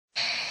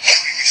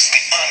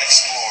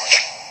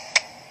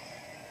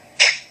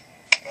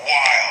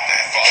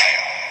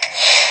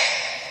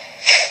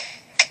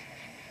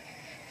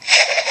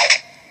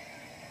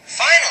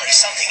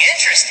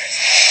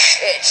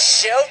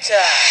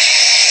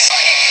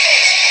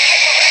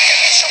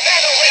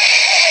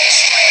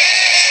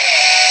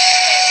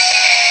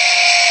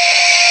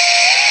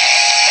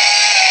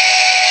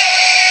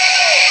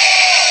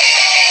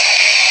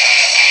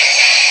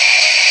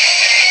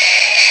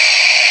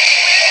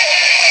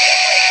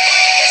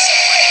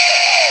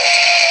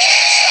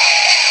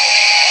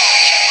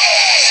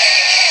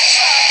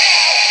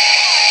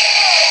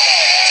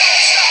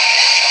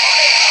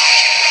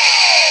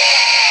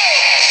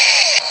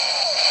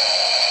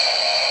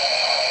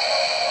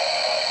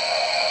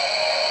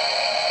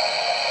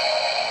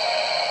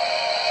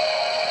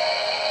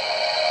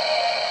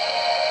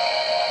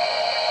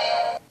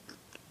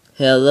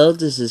Hello,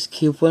 this is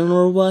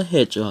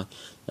KWTRH with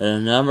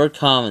another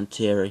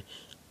commentary.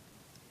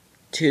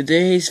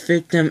 Today's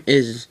victim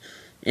is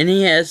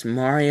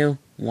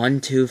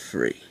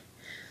NESMario123,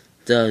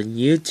 the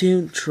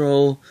YouTube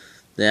troll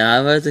that I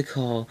like to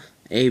call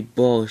a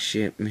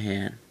bullshit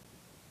man.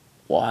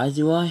 Why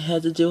do I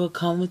have to do a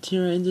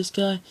commentary on this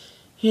guy?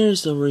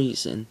 Here's the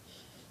reason.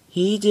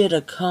 He did a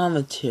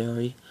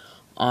commentary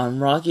on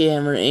Rocky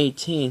Hammer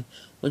 18,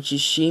 which is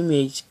she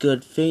makes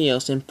good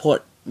videos and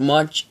put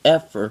much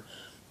effort.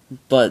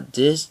 But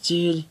this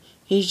dude,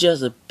 he's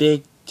just a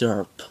big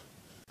derp.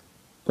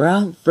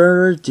 Without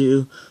further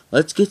ado,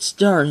 let's get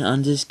started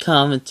on this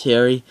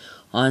commentary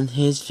on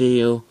his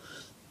video,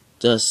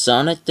 the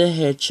Sonic the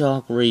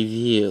Hedgehog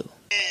review.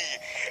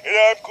 And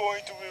I'm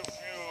going to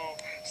review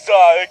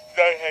Sonic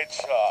the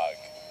Hedgehog,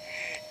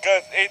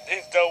 because it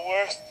is the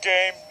worst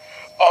game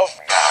of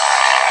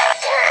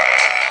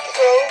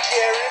Pro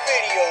Jerry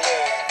Video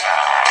Game.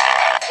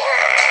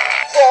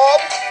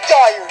 Bob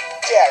Dyer's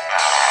death.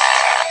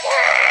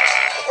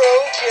 Pro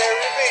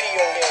Jerry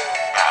Video Game.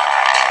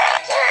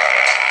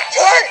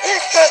 Turn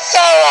his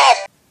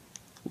off!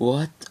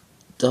 What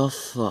the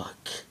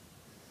fuck?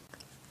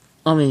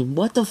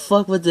 What the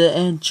fuck with the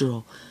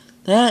intro?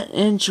 That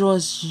intro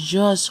is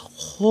just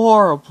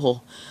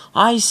horrible.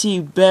 I see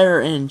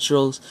better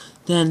intros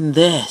than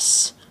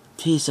this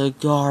piece of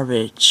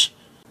garbage.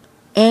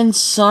 And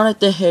Sonic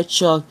the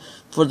Hedgehog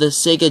for the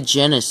Sega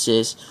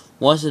Genesis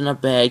wasn't a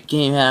bad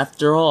game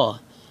after all.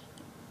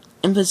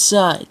 And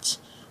besides,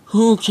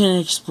 who can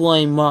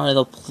explain Mario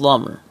the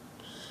Plumber?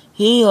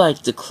 He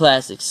liked the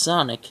classic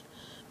Sonic,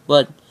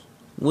 but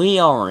we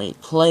already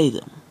played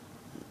him.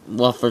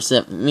 Well, for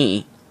except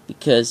me,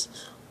 because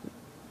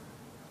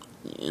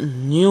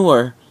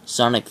newer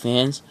Sonic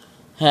fans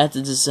had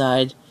to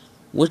decide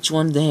which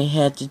one they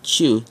had to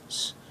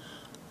choose,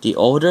 the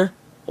older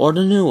or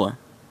the newer.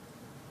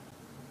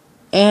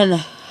 And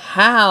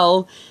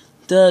how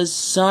does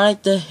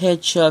Sonic the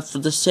Hedgehog for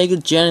the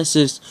Sega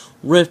Genesis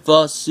rip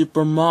off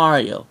Super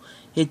Mario?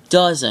 It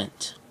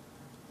doesn't.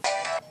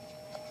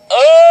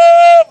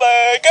 Oh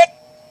my god!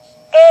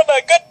 Oh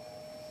my god!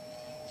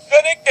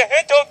 Sonic the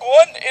Hedgehog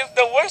 1 is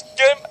the worst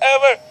game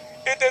ever!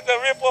 It is a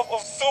ripoff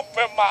of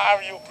Super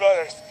Mario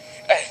Brothers.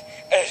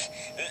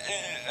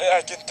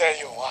 I can tell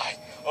you why.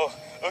 Oh,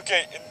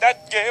 okay, in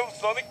that game,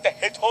 Sonic the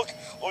Hedgehog,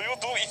 all you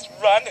do is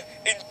run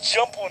and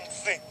jump on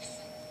things.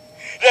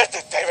 That's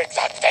the same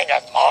exact thing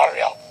as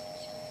Mario.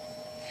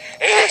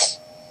 It is.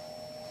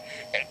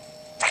 It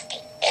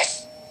fucking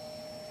is.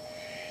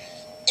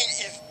 It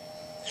is.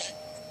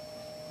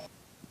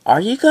 Are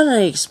you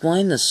gonna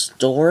explain the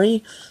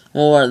story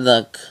or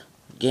the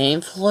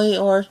gameplay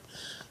or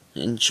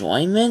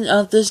enjoyment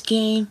of this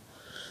game?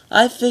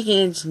 I think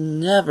it's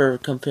never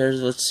compared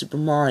with Super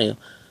Mario.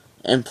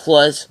 And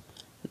plus,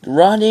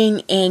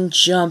 running and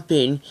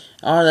jumping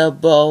are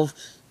both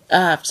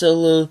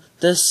absolute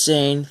the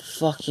same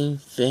fucking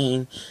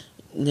thing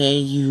they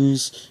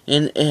use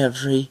in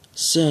every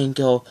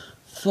single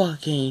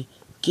fucking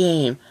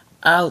game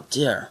out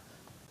there.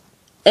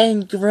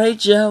 And great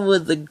job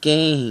with the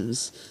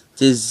game's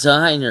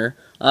designer.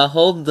 I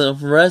hope the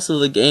rest of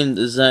the game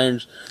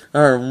designers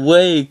are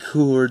way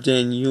cooler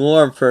than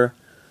your for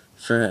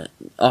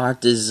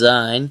art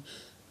design.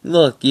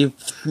 Look, you've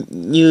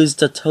used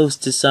the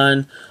toast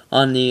design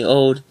on the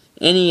old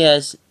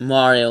NES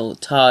Mario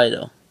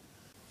title.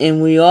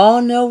 And we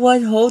all know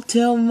what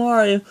Hotel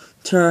Mario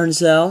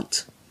turns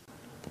out.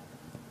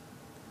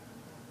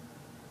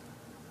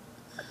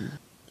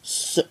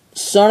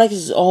 Sonic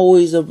is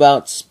always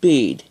about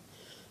speed,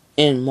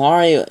 and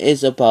Mario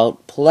is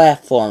about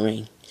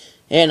platforming,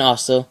 and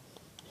also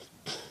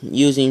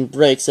using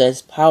bricks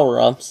as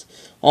power-ups.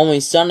 Only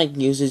Sonic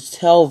uses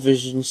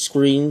television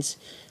screens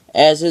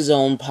as his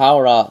own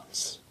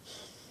power-ups,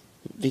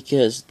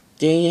 because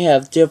they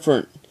have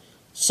different.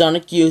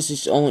 Sonic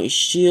uses only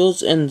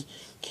shields and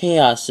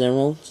chaos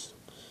emeralds,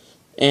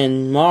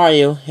 and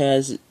Mario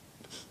has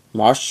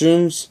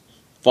mushrooms,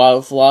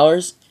 fire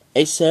flowers,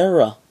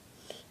 etc.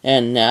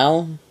 And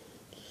now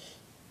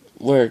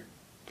we're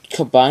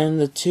combining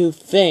the two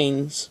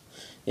things.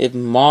 If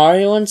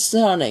Mario and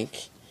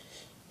Sonic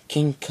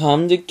can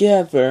come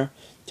together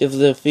to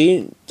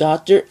defeat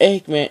Dr.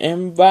 Eggman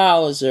and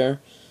Bowser,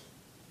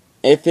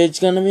 if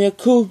it's gonna be a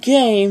cool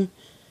game,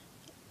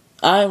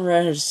 I'd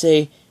rather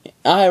think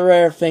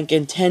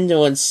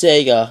Nintendo and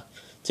Sega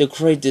to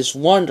create this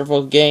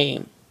wonderful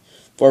game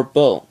for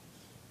both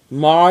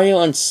Mario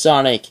and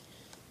Sonic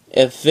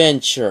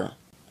Adventure.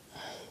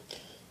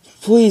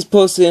 Please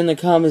post it in the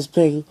comments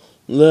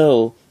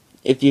below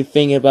if you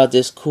think about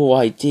this cool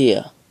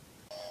idea.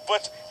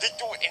 But they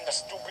do it in the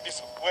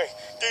stupidest way.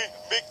 They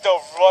make the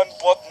run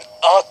button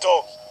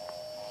auto.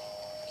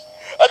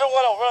 I don't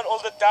want to run all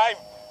the time.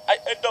 I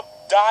end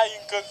up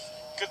dying because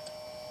the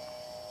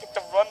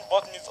run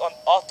button is on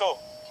auto.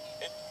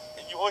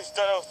 And you always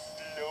start out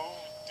slow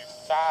to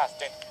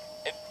fast. And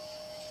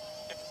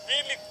it's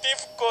really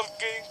difficult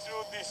getting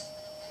through this.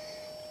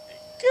 I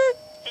can't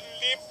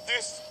believe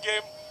this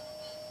game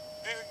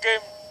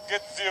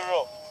gets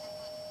 0.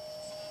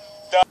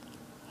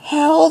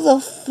 How the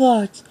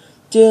fuck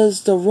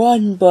does the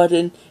run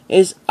button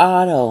is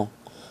auto?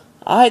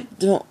 I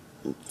don't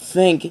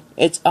think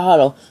it's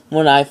auto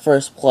when I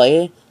first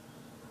play it.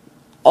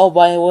 Oh,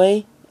 by the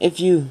way, if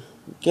you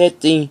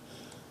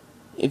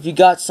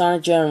got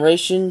Sonic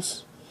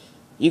Generations,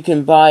 you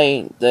can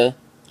buy the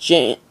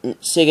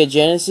Sega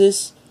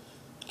Genesis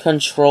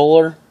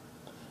controller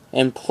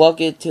and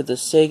plug it to the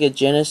Sega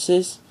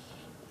Genesis,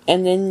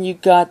 and then you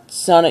got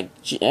Sonic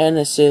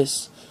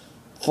Genesis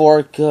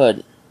for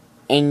good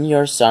in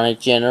your Sonic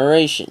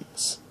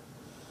Generations.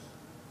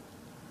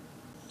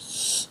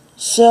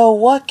 So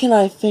what can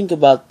I think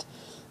about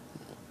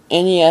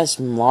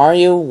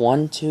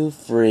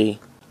NESMario123?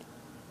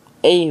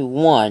 A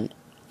 1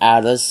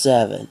 out of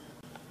 7.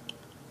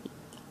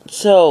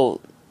 So,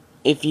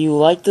 if you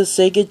like the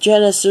Sega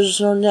Genesis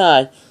or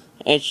not,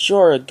 it's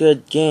sure a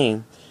good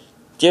game.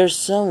 There's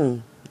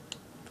some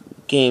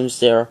games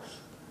there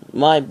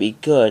might be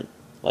good,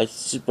 like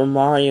Super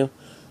Mario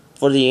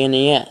for the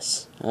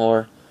NES,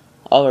 or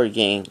other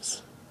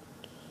games.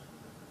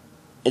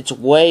 It's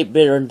way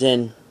better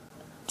than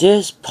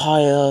this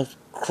pile of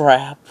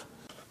crap.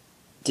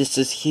 This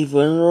is Keith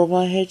over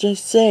my head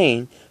just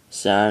saying,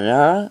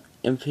 sayonara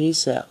and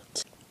peace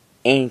out.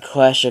 And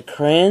Clash of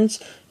Clans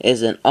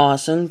is an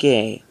awesome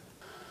game.